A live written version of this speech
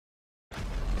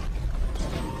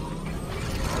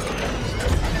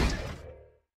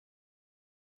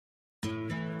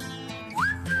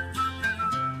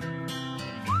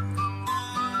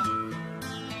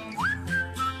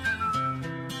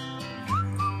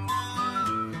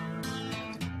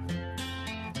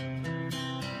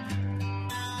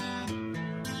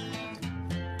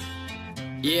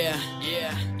Yeah.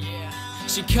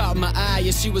 She caught my eye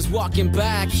as she was walking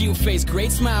by. Cute face,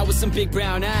 great smile with some big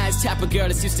brown eyes. Type of girl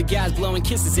that's used to guys blowing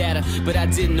kisses at her. But I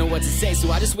didn't know what to say,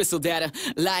 so I just whistled at her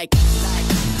like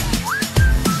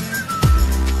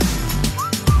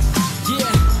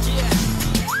yeah.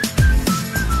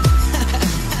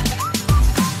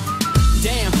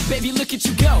 Damn, baby, look at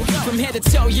you go. From head to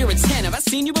toe, you're a 10. Have I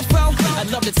seen you before? I'd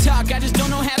love to talk, I just don't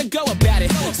know how to go about it.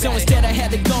 So instead I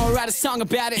had to go and write a song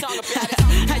about it.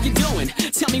 How you doing?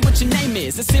 Tell me what your name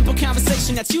is. A simple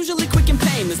conversation that's usually quick and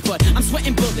painless, but I'm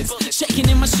sweating bullets, shaking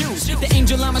in my shoes. The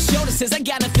angel on my shoulder says I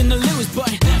got nothing to lose. But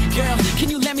girl, can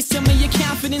you let me some of your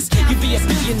confidence? You'd be a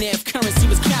billionaire if currency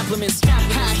was compliments.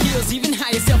 High heels, even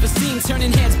higher self-esteem,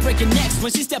 turning heads, breaking necks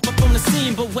when she step up on the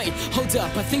scene. But wait, hold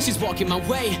up, I think she's walking my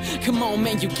way. Come on,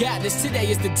 man, you got this.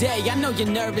 Today is the day. I know you're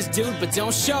nervous, dude, but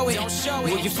don't show it.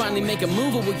 Will you finally make a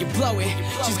move or will you blow it?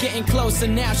 She's getting closer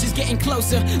now, she's getting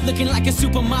closer, looking like a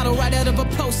supermodel right out of a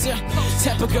poster.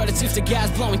 Type of girl that's used to guys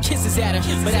blowing kisses at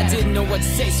her. But I didn't know what to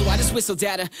say, so I just whistled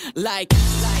at her like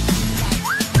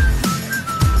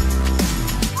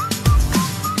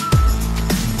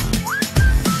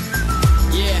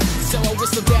yeah, so I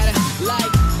whistled at her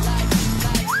like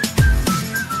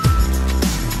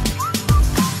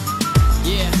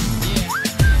yeah.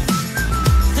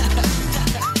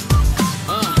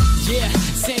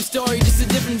 Same story, just a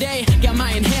different day. Got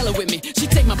my inhaler with me, she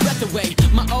take my breath away.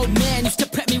 My old man used to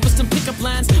prep me with some pickup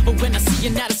lines, but when I see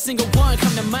you, not a single one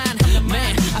come to mind.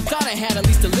 Man, I thought I had at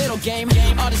least a little game.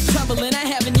 All this trouble and I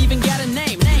haven't even got a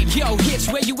name. Yo, Hitch,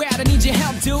 where you at? I need your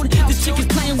help, dude. This chick is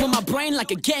playing with my brain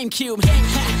like a GameCube.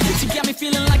 She got me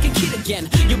feeling like a kid again.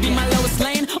 You'll be my Lois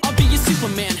Lane, I'll be your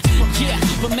Superman. Yeah,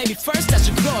 but maybe first I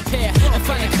should grow a pair and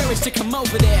find the courage to come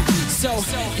over there. So,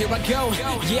 here I go,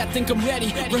 yeah, I think I'm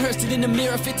ready. Rehearsed it in the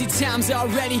mirror 50 times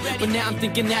already, but now I'm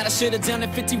thinking that I should have done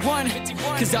it 51.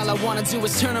 Cause all I wanna do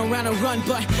is turn around and run.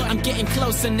 But I'm getting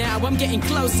closer now, I'm getting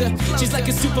closer. She's like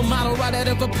a supermodel right out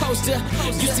of a poster.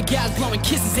 Used to guys blowing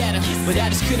kisses at her, but I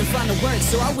just couldn't find the words,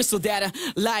 so I whistled at her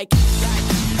like